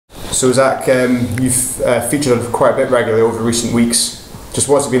So Zach, you've featured quite a bit regularly over recent weeks. Just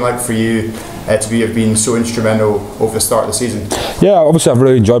what's it been like for you to have been so instrumental over the start of the season? Yeah, obviously I've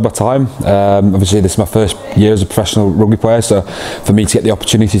really enjoyed my time. Obviously this is my first year as a professional rugby player, so for me to get the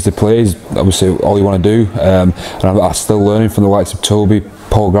opportunities to play is obviously all you want to do. And I'm still learning from the likes of Toby,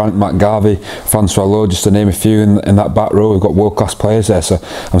 Paul Grant, Matt Garvey, Francois Lowe, just to name a few in that back row. We've got world-class players there, so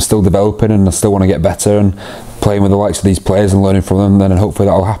I'm still developing and I still want to get better, and playing with the likes of these players and learning from them, then hopefully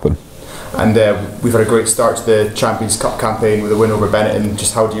that'll happen. And we've had a great start to the Champions Cup campaign with a win over Benetton.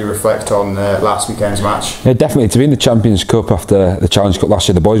 Just how do you reflect on last weekend's match? Yeah, definitely. To be in the Champions Cup after the Challenge Cup last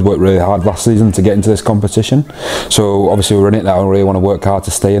year, the boys worked really hard last season to get into this competition. So obviously we're in it now and really want to work hard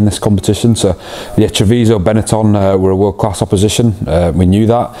to stay in this competition. So yeah, Treviso, Benetton were a world-class opposition. We knew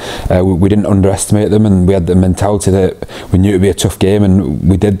that. We didn't underestimate them, and we had the mentality that we knew it would be a tough game, and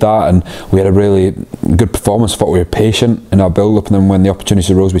we did that, and we had a really good performance. I thought we were patient in our build-up, and then when the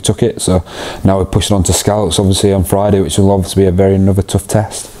opportunity arose we took it. So now we're pushing on to Scarlets obviously on Friday, which will obviously be another tough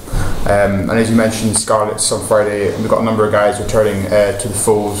test. And as you mentioned, Scarlets on Friday, we've got a number of guys returning to the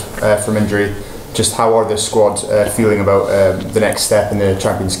fold from injury. Just how are the squad feeling about the next step in the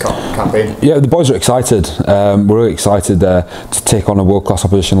Champions Cup campaign? Yeah, the boys are excited. We're really excited to take on a world-class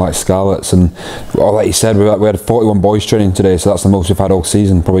opposition like Scarlets, and like you said, we had 41 boys training today, so that's the most we've had all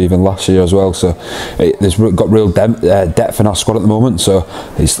season, probably even last year as well. So there's got real depth in our squad at the moment, so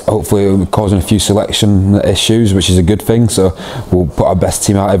it's hopefully causing a few selection issues, which is a good thing. So we'll put our best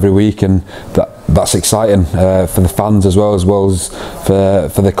team out every week, and that's exciting for the fans as well as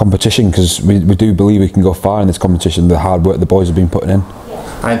for the competition, because we do believe we can go far in this competition, the hard work the boys have been putting in.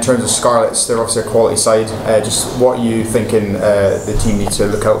 And in terms of Scarlets, they're obviously a quality side. Just what are you thinking the team needs to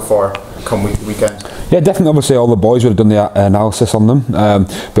look out for come weekend? Yeah, definitely. Obviously all the boys would have done the analysis on them,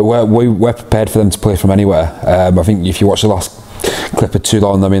 but we're prepared for them to play from anywhere. I think if you watch the last clip of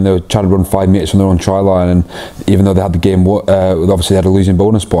Toulon, I mean, they were trying to run 5 metres from their own try line, and even though they had the game, obviously they had a losing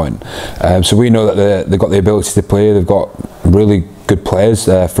bonus point. So we know that they've got the ability to play. They've got really good players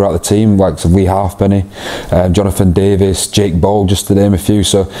throughout the team, like Lee Halfpenny, Jonathan Davis, Jake Ball, just to name a few.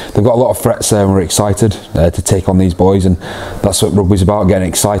 So they've got a lot of threats there, and we're excited to take on these boys, and that's what rugby's about, getting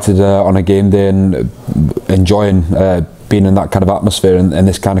excited on a game day and enjoying being in that kind of atmosphere and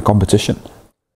this kind of competition.